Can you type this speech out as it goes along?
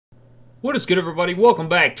What is good, everybody? Welcome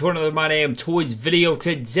back to another MYDAMNTOYS video.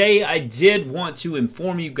 Today, I did want to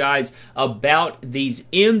inform you guys about these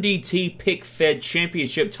Mdt Pic-Fed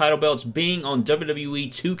Championship title belts being on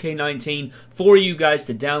WWE 2K19 for you guys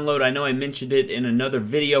to download. I know I mentioned it in another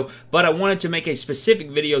video, but I wanted to make a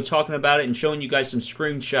specific video talking about it and showing you guys some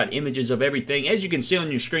screenshot images of everything. As you can see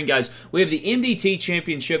on your screen, guys, we have the Mdt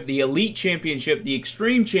Championship, the Elite Championship, the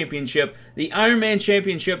Extreme Championship, the Iron Man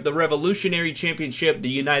Championship, the Revolutionary Championship, the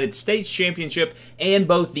United States Championship, and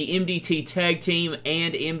both the MDT Tag Team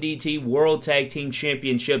and MDT World Tag Team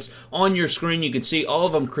Championships on your screen. You can see all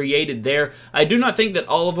of them created there. I do not think that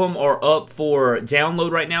all of them are up for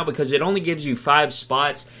download right now because it only gives you 5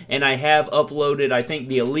 spots, and I have uploaded, I think,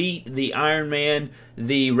 the Elite, the Iron Man,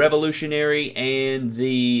 the Revolutionary, and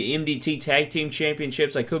the MDT Tag Team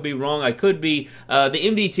Championships. I could be wrong. I could be, the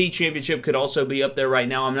MDT Championship could also be up there right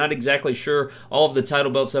now. I'm not exactly sure all of the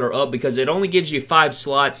title belts that are up because it only gives you 5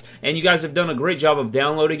 slots, and you guys have done a great job of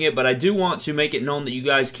downloading it, but I do want to make it known that you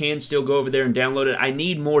guys can still go over there and download it. I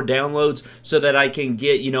need more downloads so that I can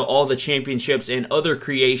get, you know, all the championships and other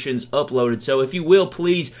creations uploaded. So if you will,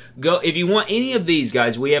 please go. If you want any of these,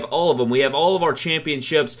 guys, we have all of them. We have all of our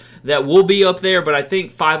championships that will be up there, but I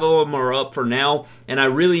think 5 of them are up for now, and I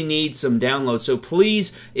really need some downloads. So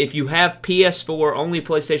please, if you have PS4, only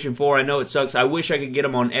PlayStation 4, I know it sucks. I wish I could get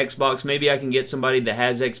them on Xbox. Maybe I can get somebody that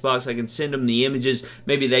has Xbox. I can send them the images.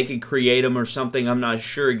 Maybe they could create them or something. I'm not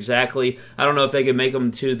sure exactly. I don't know if they can make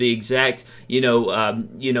them to the exact,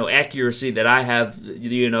 accuracy that I have,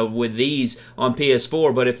 with these on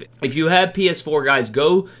PS4. But if you have PS4, guys,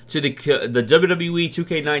 go to the WWE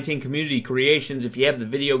 2K19 Community Creations. If you have the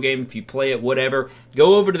video game, if you play it, whatever,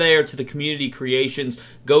 go over there to the Community Creations.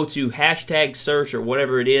 Go to hashtag search or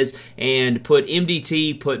whatever it is, and put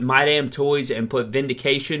MDT, put MYDAMNTOYS, and put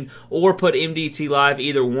Vindication, or put MDT Live,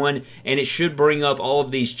 either one, and it should bring up all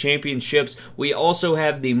of these championships. We also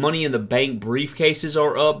have the Money in the Bank briefcases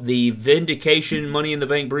are up, the Vindication Money in the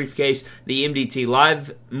Bank briefcase, the MDT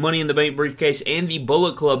Live Money in the Bank briefcase, and the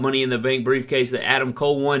Bullet Club Money in the Bank briefcase that Adam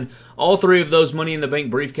Cole won. All 3 of those Money in the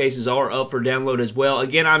Bank briefcases are up for download as well.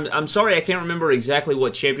 Again, I'm sorry I can't remember exactly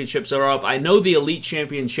what championships are up. I know the Elite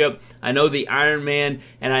Championship, I know the Iron Man,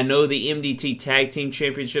 and I know the MDT Tag Team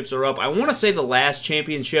Championships are up. I want to say the last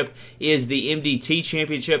championship is the MDT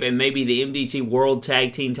Championship, and maybe the MDT World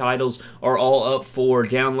Tag Team titles are all up for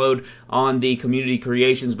download on the Community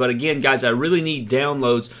Creations. But again, guys, I really need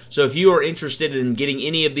downloads, so if you are interested in getting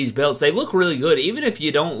any of these belts, they look really good. Even if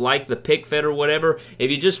you don't like the Pic-Fed or whatever, if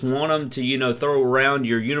you just want them to, throw around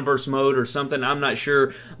your universe mode or something, I'm not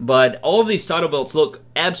sure, but all of these title belts look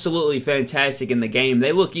absolutely fantastic in the game.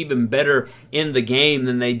 They look even better in the game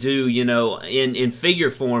than they do, in figure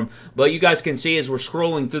form. But you guys can see as we're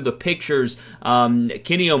scrolling through the pictures,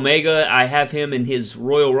 Kenny Omega, I have him in his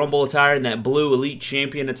Royal Rumble attire, in that blue Elite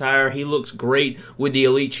Champion attire. He looks great with the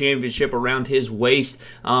Elite Championship around his waist.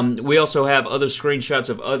 We also have other screenshots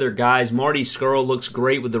of other guys. Marty Scurll looks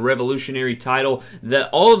great with the Revolutionary title.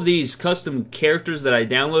 All of these custom characters that I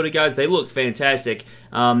downloaded, guys, they look fantastic.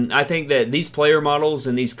 I think that these player models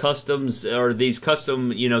and these customs, or these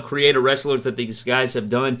custom, creator wrestlers that these guys have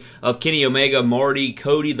done of Kenny Omega, Marty,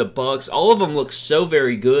 Cody, the Bucks, all of them look so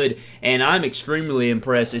very good, and I'm extremely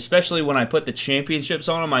impressed, especially when I put the championships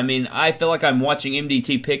on them. I mean, I feel like I'm watching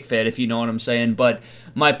Mdt Pic-Fed, if you know what I'm saying, but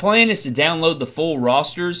my plan is to download the full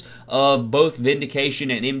rosters of both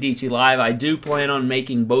Vindication and MDT Live. I do plan on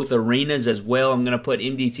making both arenas as well. I'm going to put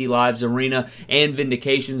MDT Live's arena and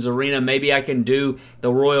Vindication's arena. Maybe I can do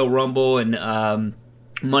the Royal Rumble and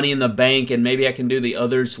Money in the Bank, and maybe I can do the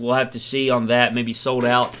others. We'll have to see on that. Maybe sold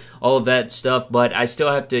out, all of that stuff, but I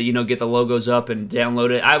still have to, get the logos up and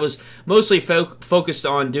download it. I was mostly focused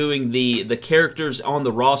on doing the characters on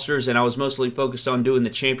the rosters, and I was mostly focused on doing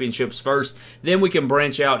the championships first. Then we can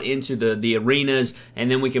branch out into the arenas,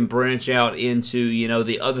 and then we can branch out into,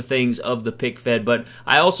 the other things of the Pic-Fed. But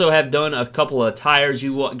I also have done a couple of attires.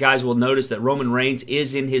 You guys will notice that Roman Reigns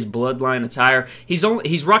is in his Bloodline attire. He's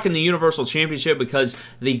rocking the Universal Championship because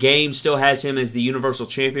the game still has him as the Universal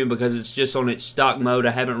Champion, because it's just on its stock mode.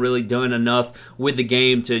 I haven't really done enough with the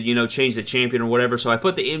game to, change the champion or whatever. So I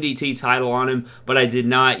put the MDT title on him, but I did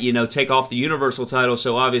not, take off the Universal title.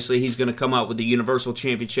 So obviously he's going to come out with the Universal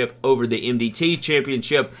Championship over the MDT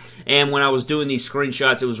Championship. And when I was doing these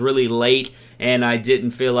screenshots, it was really late, and I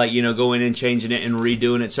didn't feel like, going in, changing it, and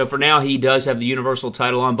redoing it. So for now, he does have the Universal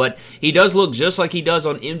title on, but he does look just like he does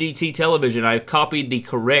on MDT television. I copied the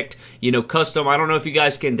correct, custom. I don't know if you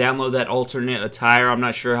guys can download that alternate attire. I'm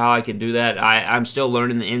not sure how I can do that. I'm still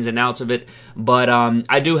learning the ins ins and outs of it. But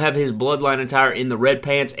I do have his Bloodline attire in the red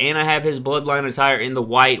pants, and I have his Bloodline attire in the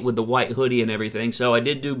white with the white hoodie and everything. So I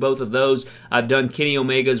did do both of those. I've done Kenny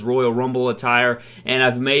Omega's Royal Rumble attire, and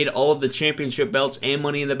I've made all of the championship belts and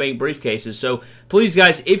Money in the Bank briefcases. So please,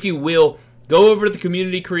 guys, if you will, go over to the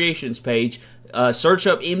Community Creations page. Search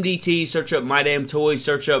up MDT, search up MYDAMNTOYS,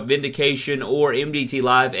 search up Vindication or MDT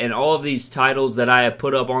Live, and all of these titles that I have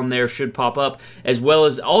put up on there should pop up, as well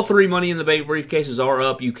as all 3 Money in the Bank briefcases are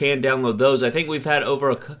up. You can download those. I think we've had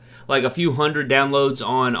over a few hundred downloads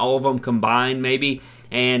on all of them combined, maybe.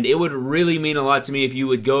 And it would really mean a lot to me if you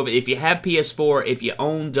would go, if you have PS4, if you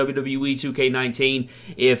own WWE 2K19,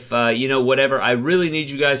 if, you know, whatever. I really need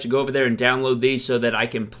you guys to go over there and download these so that I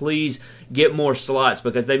can please get more slots,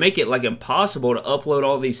 because they make it like impossible to upload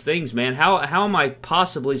all these things, man. How am I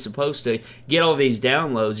possibly supposed to get all these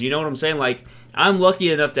downloads? You know what I'm saying? Like, I'm lucky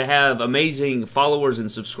enough to have amazing followers and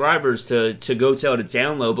subscribers to go tell to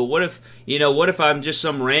download, but what if, you know, what if I'm just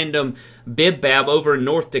some random bib-bab over in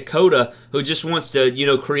North Dakota who just wants to, you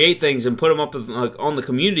know, create things and put them up on the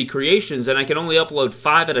Community Creations, and I can only upload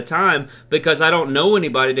 5 at a time because I don't know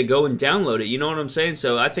anybody to go and download it? You know what I'm saying?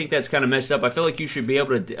 So I think that's kind of messed up. I feel like you should be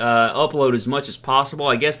able to upload as much as possible.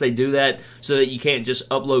 I guess they do that so that you can't just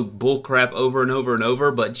upload bullcrap over and over and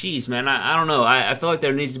over, but geez, man, I don't know. I feel like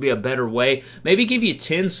there needs to be a better way. Maybe give you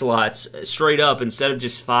 10 slots straight up instead of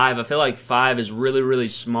just 5. I feel like 5 is really, really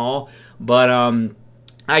small, but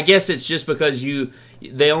I guess it's just because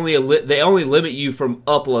they only limit you from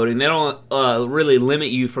uploading. They don't really limit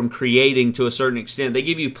you from creating to a certain extent. They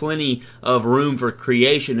give you plenty of room for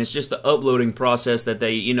creation. It's just the uploading process that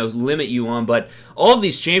they, you know, limit you on. But all of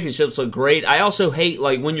these championships look great. I also hate,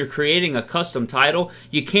 like, when you're creating a custom title,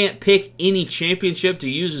 you can't pick any championship to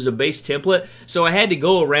use as a base template. So I had to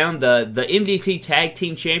go around the MDT Tag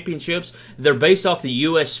Team Championships. They're based off the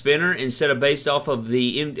US Spinner instead of based off of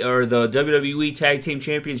the WWE Tag Team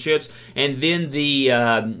Championships. And then the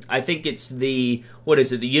I think it's the, what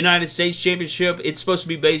is it, the United States Championship. It's supposed to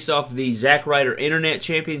be based off the Zack Ryder Internet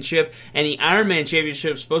Championship, and the Iron Man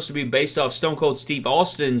Championship is supposed to be based off Stone Cold Steve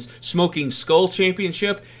Austin's Smoking Skull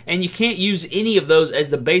Championship, and you can't use any of those as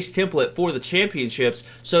the base template for the championships,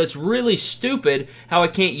 so it's really stupid how I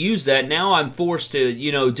can't use that. Now I'm forced to,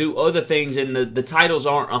 you know, do other things, and the titles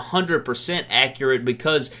aren't 100% accurate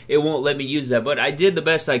because it won't let me use that, but I did the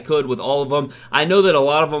best I could with all of them. I know that a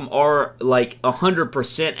lot of them are like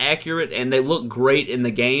 100% accurate, and they look great in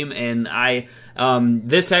the game, and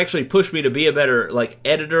this actually pushed me to be a better, like,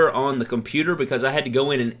 editor on the computer, because I had to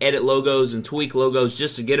go in and edit logos and tweak logos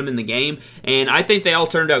just to get them in the game, and I think they all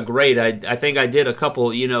turned out great. I think I did a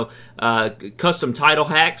couple, you know, custom title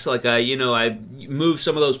hacks, like, you know, I moved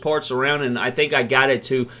some of those parts around, and I think I got it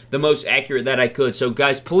to the most accurate that I could. So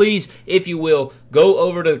guys, please, if you will, go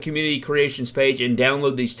over to the Community Creations page and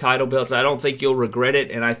download these title belts. I don't think you'll regret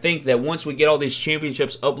it, and I think that once we get all these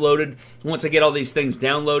championships uploaded, once I get all these things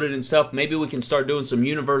downloaded and stuff, maybe we can start doing some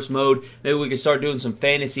universe mode, maybe we can start doing some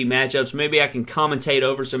fantasy matchups, maybe I can commentate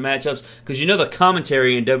over some matchups, because you know the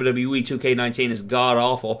commentary in WWE 2K19 is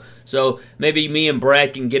god-awful, so maybe me and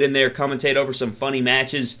Brad can get in there, commentate over some funny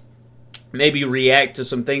matches, maybe react to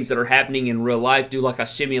some things that are happening in real life, do like a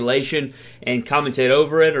simulation and commentate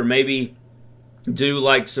over it, or maybe do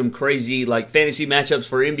like some crazy like fantasy matchups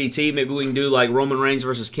for MDT. Maybe we can do like Roman Reigns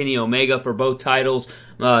versus Kenny Omega for both titles,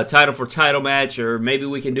 title for title match, or maybe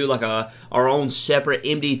we can do like our own separate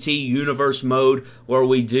MDT universe mode where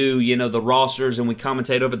we do, you know, the rosters and we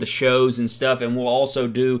commentate over the shows and stuff, and we'll also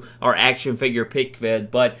do our action figure Pic-Fed.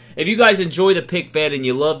 But if you guys enjoy the Pic-Fed and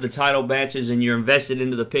you love the title matches and you're invested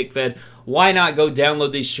into the Pic-Fed, why not go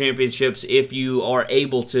download these championships if you are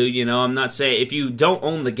able to? You know, I'm not saying, if you don't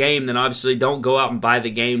own the game, then obviously don't go out and buy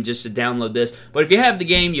the game just to download this. But if you have the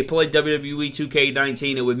game, you play WWE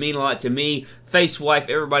 2K19, it would mean a lot to me, Face Wife,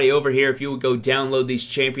 everybody over here, if you would go download these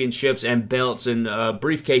championships and belts and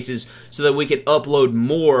briefcases so that we could upload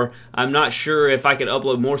more. I'm not sure if I could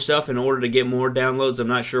upload more stuff in order to get more downloads. I'm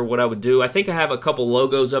not sure what I would do. I think I have a couple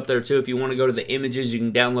logos up there too. If you want to go to the images, you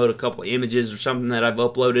can download a couple images or something that I've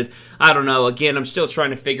uploaded. I don't know. Again, I'm still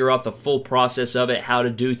trying to figure out the full process of it, how to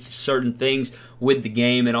do certain things with the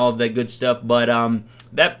game and all of that good stuff. But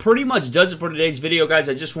that pretty much does it for today's video, guys.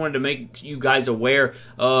 I just wanted to make you guys aware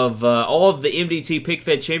of all of the MDT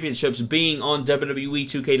Pic-Fed Championships being on WWE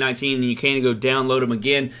 2K19, and you can go download them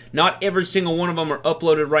again. Not every single one of them are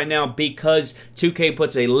uploaded right now because 2K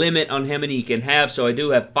puts a limit on how many you can have, so I do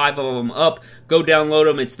have 5 of them up. Go download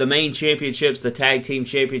them. It's the main championships, the tag team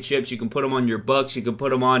championships. You can put them on your Bucks. You can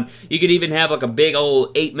put them on, you could even have like a big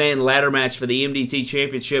old 8-man ladder match for the MDT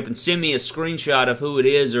Championship and send me a screenshot of who it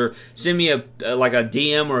is, or send me like a DM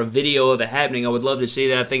DM or a video of it happening. I would love to see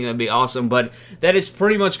that. I think that'd be awesome. But that is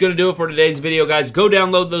pretty much going to do it for today's video, guys. Go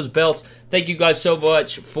download those belts. Thank you guys so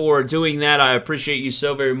much for doing that. I appreciate you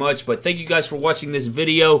so very much. But thank you guys for watching this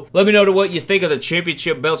video. Let me know what you think of the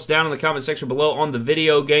championship belts down in the comment section below on the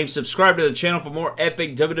video game. Subscribe to the channel for more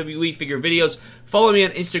epic WWE figure videos. Follow me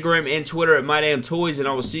on Instagram and Twitter at MYDAMNTOYS. And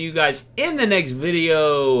I will see you guys in the next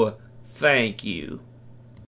video. Thank you.